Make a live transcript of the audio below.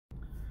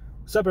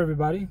What's up,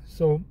 everybody?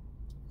 So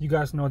you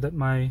guys know that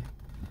my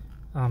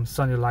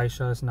son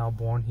Elisha is now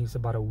born. He's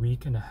about a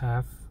week and a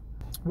half.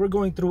 We're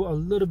going through a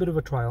little bit of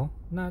a trial,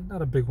 not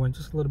a big one,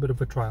 just a little bit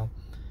of a trial.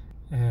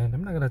 And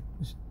I'm not gonna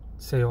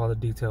say all the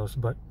details,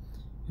 but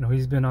you know,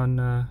 he's been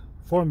on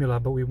formula,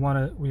 but we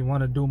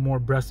wanna do more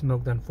breast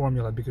milk than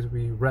formula, because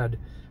we read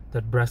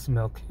that breast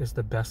milk is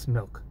the best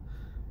milk,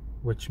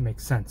 which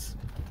makes sense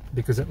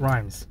because it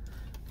rhymes.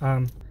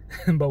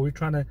 But we're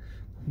trying to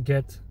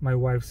get my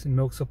wife's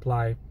milk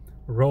supply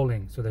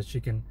rolling so that she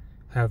can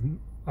have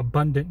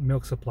abundant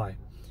milk supply.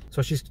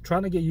 So she's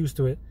trying to get used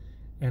to it,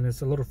 and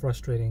it's a little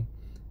frustrating,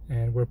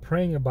 and we're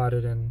praying about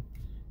it, and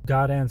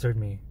God answered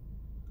me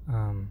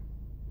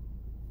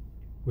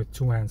with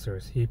two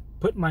answers. He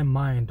put my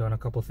mind on a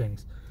couple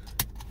things.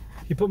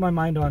 He put my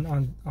mind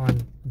on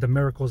the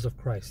miracles of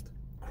Christ.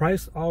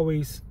 Christ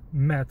always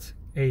met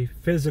a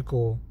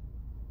physical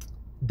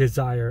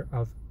desire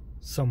of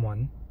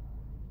someone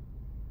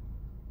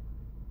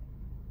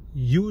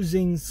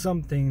using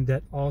something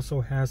that also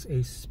has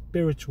a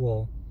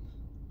spiritual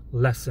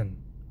lesson.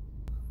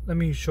 Let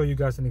me show you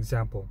guys an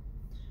example.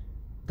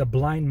 The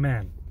blind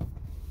man.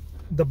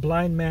 The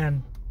blind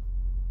man,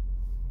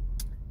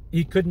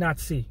 he could not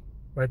see,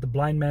 right? The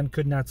blind man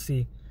could not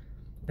see.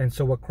 And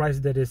so what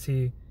Christ did is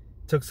he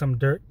took some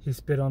dirt, he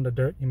spit on the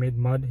dirt, he made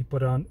mud, he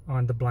put it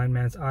on the blind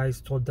man's eyes,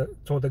 told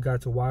the guy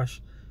to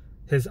wash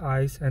his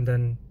eyes, and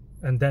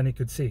then he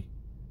could see.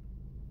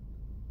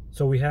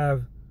 So we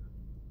have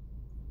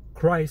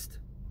Christ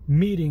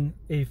meeting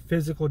a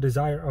physical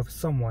desire of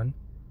someone,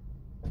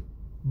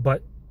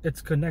 but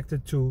it's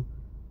connected to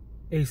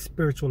a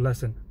spiritual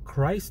lesson.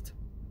 Christ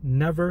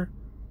never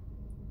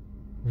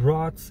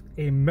wrought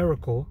a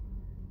miracle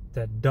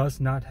that does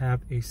not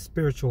have a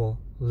spiritual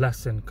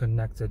lesson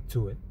connected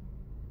to it.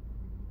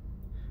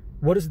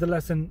 What is the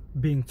lesson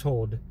being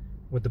told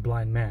with the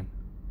blind man?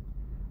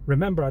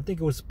 Remember, I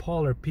think it was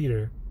Paul or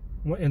Peter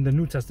in the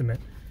New Testament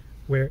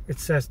where it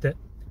says that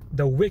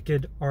the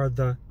wicked are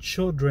the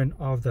children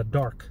of the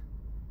dark,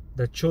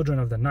 the children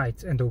of the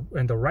night, and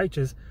the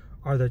righteous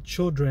are the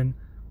children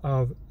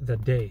of the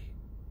day.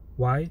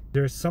 Why?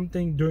 There's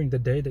something during the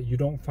day that you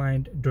don't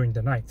find during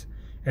the night,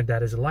 and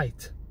that is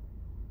light.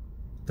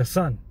 The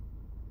sun,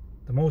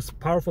 the most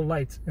powerful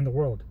light in the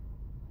world.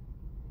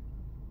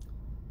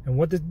 And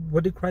what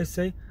did Christ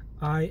say?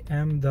 I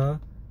am the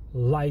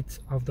light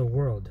of the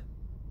world.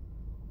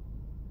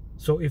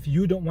 So if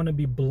you don't want to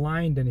be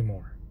blind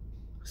anymore,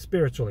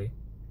 spiritually,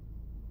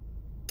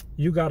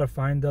 you got to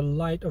find the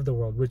light of the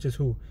world, which is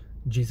who?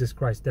 Jesus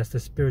Christ. That's the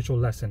spiritual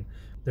lesson.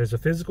 There's a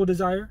physical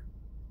desire.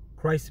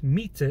 Christ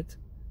meets it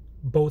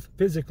both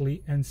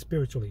physically and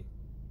spiritually.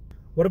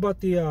 What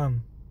about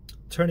the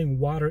turning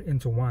water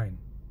into wine?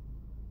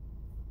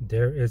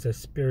 There is a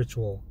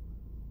spiritual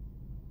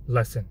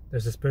lesson.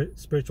 There's a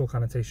spiritual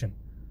connotation.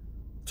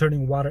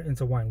 Turning water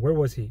into wine. Where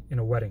was he? In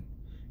a wedding.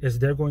 Is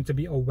there going to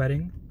be a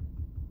wedding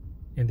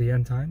in the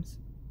end times?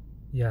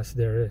 Yes,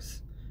 there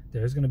is.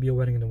 There is going to be a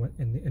wedding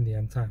in the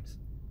end times.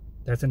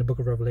 That's in the book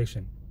of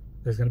Revelation.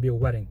 There's going to be a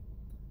wedding.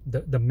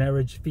 The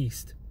marriage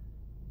feast.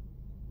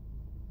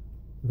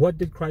 What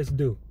did Christ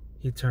do?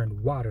 He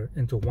turned water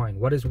into wine.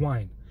 What is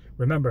wine?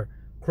 Remember,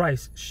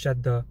 Christ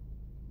shed the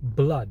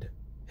blood.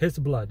 His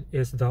blood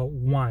is the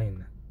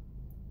wine.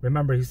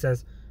 Remember, he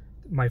says,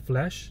 my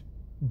flesh,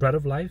 bread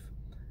of life,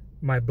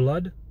 my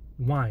blood,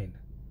 wine.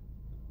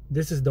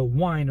 This is the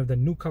wine of the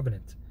new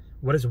covenant.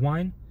 What is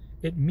wine?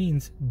 It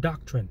means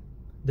doctrine.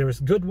 There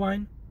is good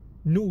wine,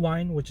 new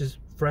wine, which is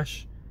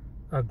fresh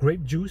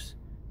grape juice,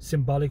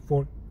 symbolic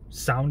for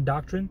sound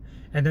doctrine.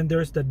 And then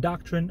there's the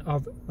doctrine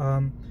of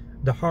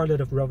the harlot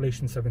of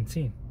Revelation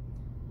 17.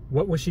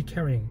 What was she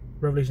carrying?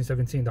 Revelation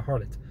 17, the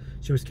harlot.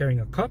 She was carrying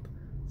a cup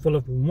full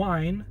of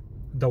wine,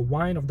 the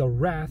wine of the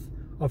wrath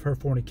of her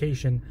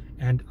fornication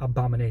and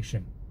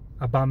abomination.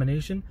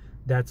 Abomination,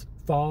 that's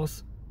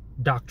false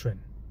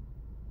doctrine.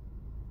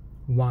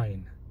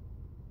 Wine.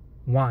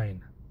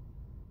 Wine.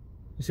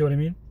 You see what I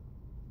mean?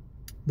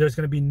 There's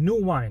going to be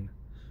new wine,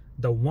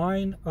 the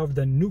wine of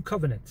the new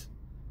covenant,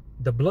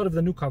 the blood of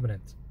the new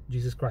covenant,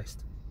 Jesus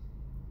Christ,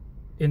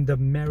 in the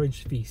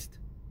marriage feast.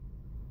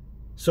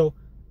 So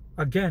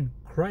again,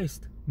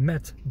 Christ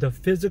met the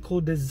physical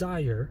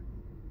desire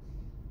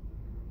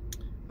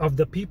of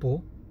the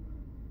people,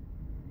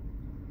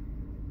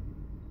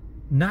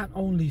 not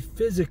only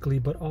physically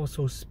but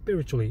also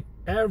spiritually.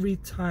 Every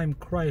time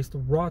Christ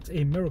wrought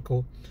a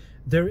miracle,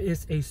 there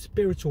is a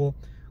spiritual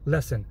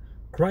lesson.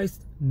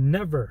 Christ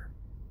never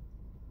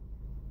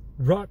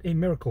wrought a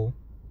miracle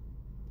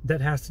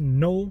that has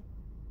no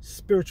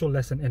spiritual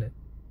lesson in it,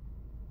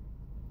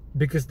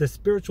 because the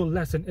spiritual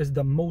lesson is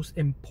the most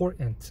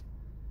important.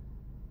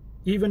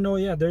 Even though,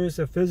 yeah, there is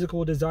a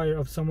physical desire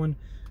of someone,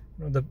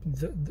 you know,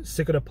 the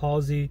sick of the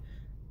palsy.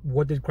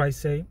 What did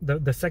Christ say?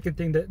 The second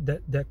thing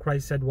that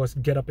Christ said was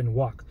get up and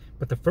walk.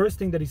 But the first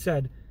thing that he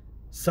said,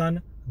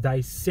 son,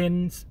 thy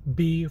sins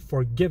be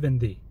forgiven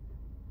thee.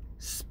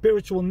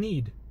 Spiritual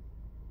need.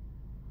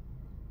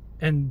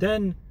 And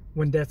then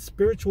when that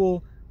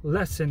spiritual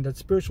lesson, that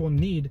spiritual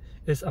need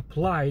is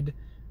applied,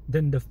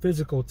 then the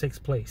physical takes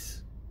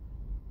place.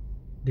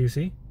 Do you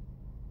see?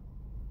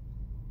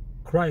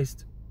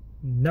 Christ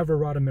never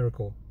wrought a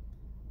miracle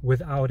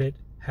without it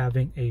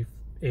having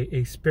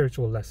a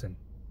spiritual lesson.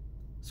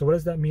 So what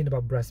does that mean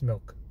about breast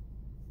milk?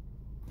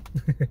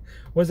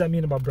 What does that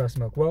mean about breast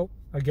milk? Well,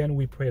 again,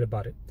 we prayed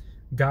about it.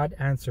 God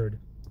answered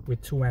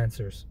with two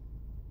answers.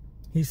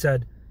 He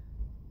said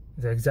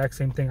the exact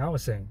same thing I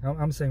was saying.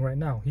 I'm saying right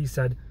now. He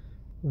said,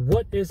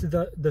 what is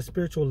the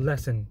spiritual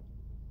lesson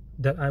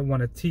that I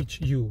want to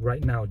teach you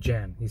right now,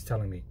 Jan? He's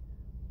telling me.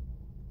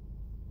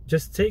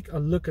 Just take a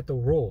look at the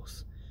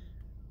roles.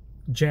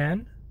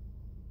 Jan,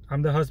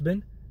 I'm the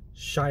husband.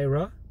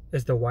 Shira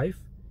is the wife.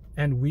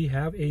 And we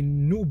have a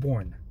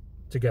newborn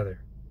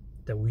together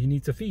that we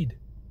need to feed.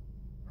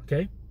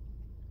 Okay?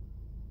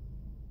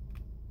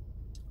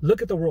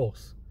 Look at the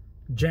roles.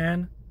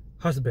 Jan,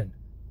 husband.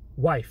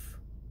 Wife,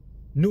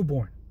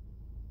 newborn.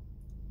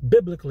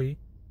 Biblically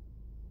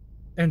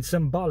and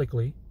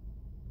symbolically,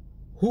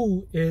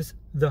 who is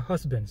the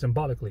husband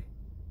symbolically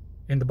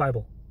in the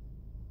Bible?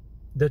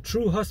 The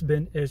true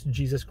husband is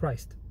Jesus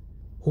Christ.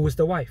 Who is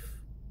the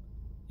wife?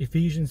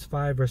 Ephesians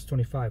 5 verse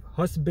 25.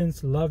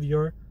 Husbands, love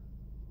your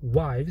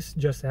wives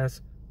just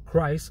as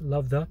Christ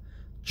loved the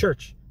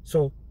church.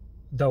 So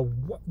the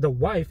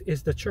wife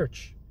is the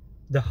church.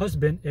 The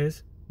husband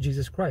is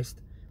Jesus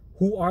Christ.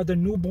 Who are the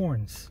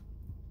newborns?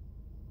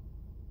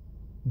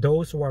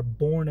 Those who are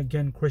born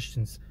again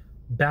Christians,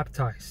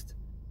 baptized,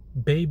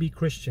 baby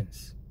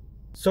Christians.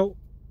 So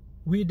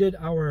we did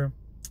our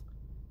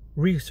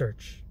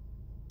research.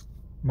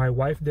 My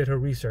wife did her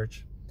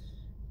research.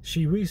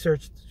 She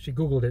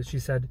Googled it. She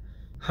said,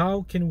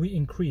 how can we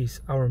increase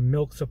our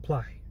milk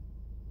supply?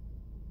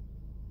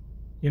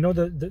 You know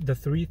the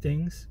three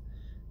things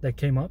that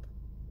came up?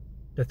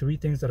 The three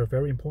things that are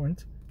very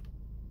important?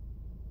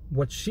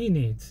 What she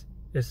needs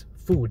is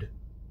food,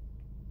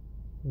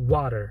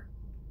 water,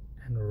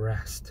 and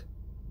rest,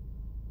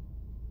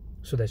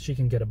 so that she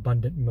can get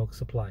abundant milk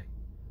supply.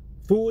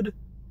 Food,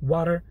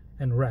 water,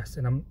 and rest.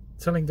 And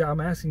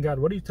I'm asking God,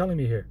 what are you telling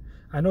me here?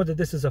 I know that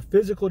this is a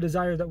physical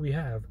desire that we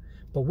have,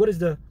 but what is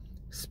the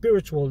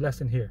spiritual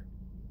lesson here?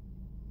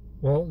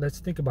 Well, let's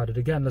think about it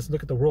again. Let's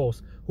look at the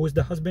roles. Who is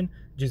the husband?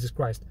 Jesus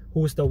Christ.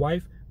 Who is the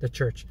wife? The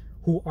church.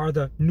 Who are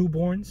the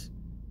newborns?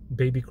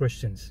 Baby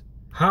Christians.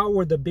 How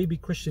were the baby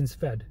Christians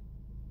fed?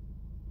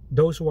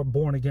 Those who are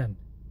born again.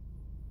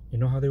 You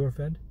know how they were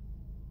fed?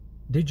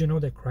 Did you know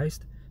that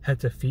Christ had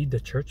to feed the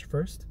church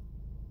first?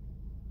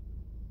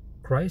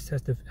 Christ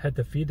had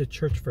to feed the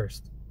church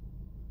first.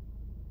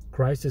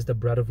 Christ is the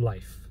bread of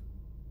life.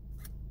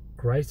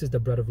 Christ is the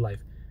bread of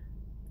life.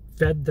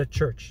 Fed the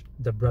church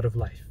the bread of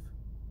life.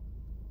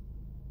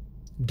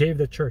 Gave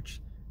the church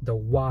the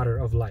water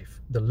of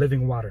life, the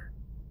living water.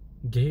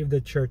 Gave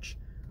the church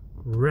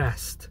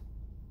rest.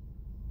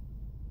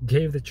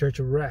 Gave the church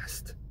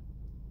rest.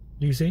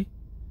 Do you see?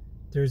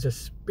 There's a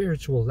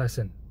spiritual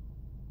lesson.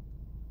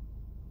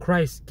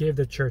 Christ gave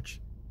the church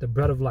the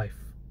bread of life,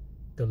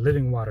 the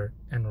living water,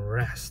 and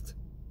rest.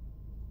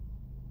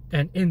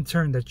 And in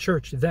turn, the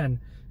church then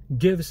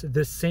gives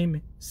this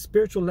same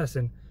spiritual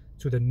lesson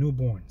to the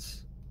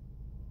newborns.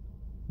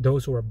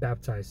 Those who are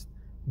baptized,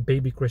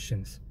 baby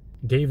Christians,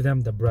 gave them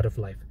the bread of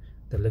life,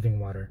 the living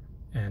water,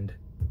 and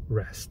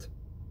rest.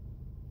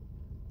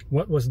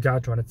 What was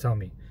God trying to tell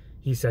me?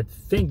 He said,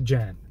 think,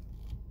 Jan.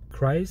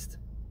 Christ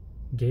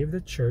gave the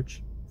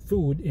church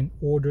food in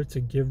order to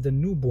give the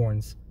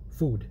newborns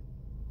food.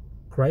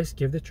 Christ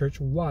gave the church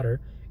water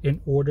in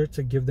order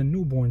to give the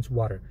newborns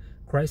water.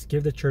 Christ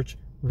gave the church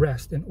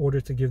rest in order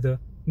to give the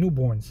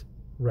newborns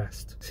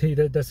rest. See,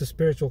 that's a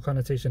spiritual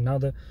connotation. Now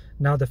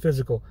the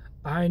physical.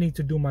 I need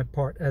to do my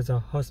part as a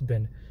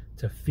husband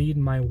to feed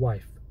my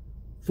wife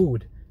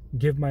food,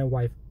 give my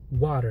wife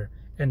water,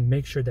 and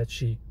make sure that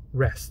she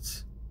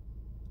rests.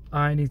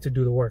 I need to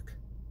do the work.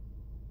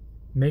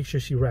 Make sure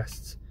she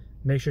rests.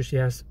 Make sure she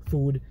has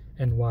food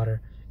and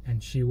water,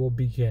 and she will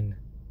begin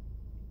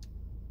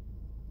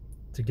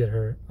to get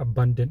her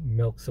abundant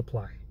milk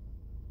supply.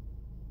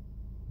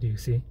 Do you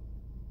see?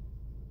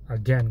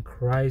 Again,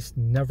 Christ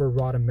never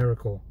wrought a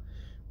miracle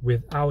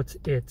without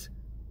it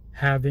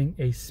having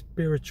a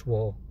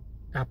spiritual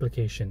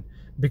application,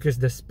 because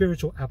the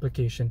spiritual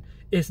application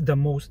is the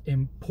most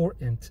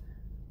important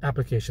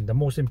application. The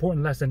most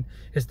important lesson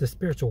is the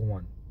spiritual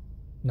one,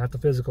 not the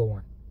physical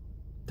one.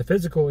 The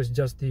physical is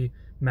just the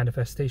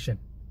manifestation.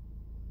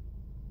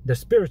 The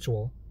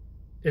spiritual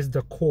is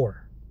the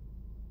core.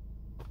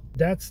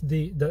 That's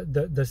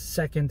the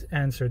second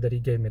answer that he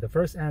gave me. The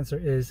first answer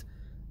is,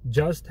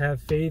 just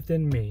have faith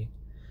in me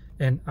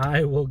and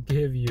I will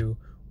give you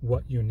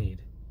what you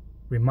need.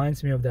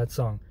 Reminds me of that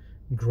song,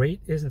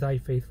 great is thy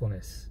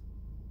faithfulness,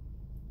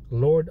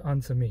 Lord,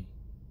 unto me.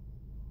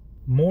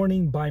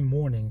 Morning by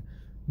morning,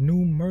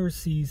 new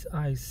mercies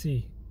I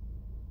see.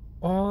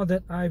 All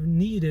that I've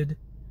needed,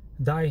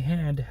 thy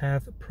hand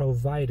hath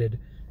provided.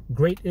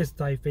 Great is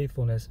thy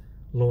faithfulness,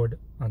 Lord,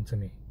 unto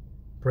me.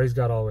 Praise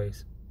God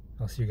always.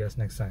 I'll see you guys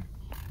next time.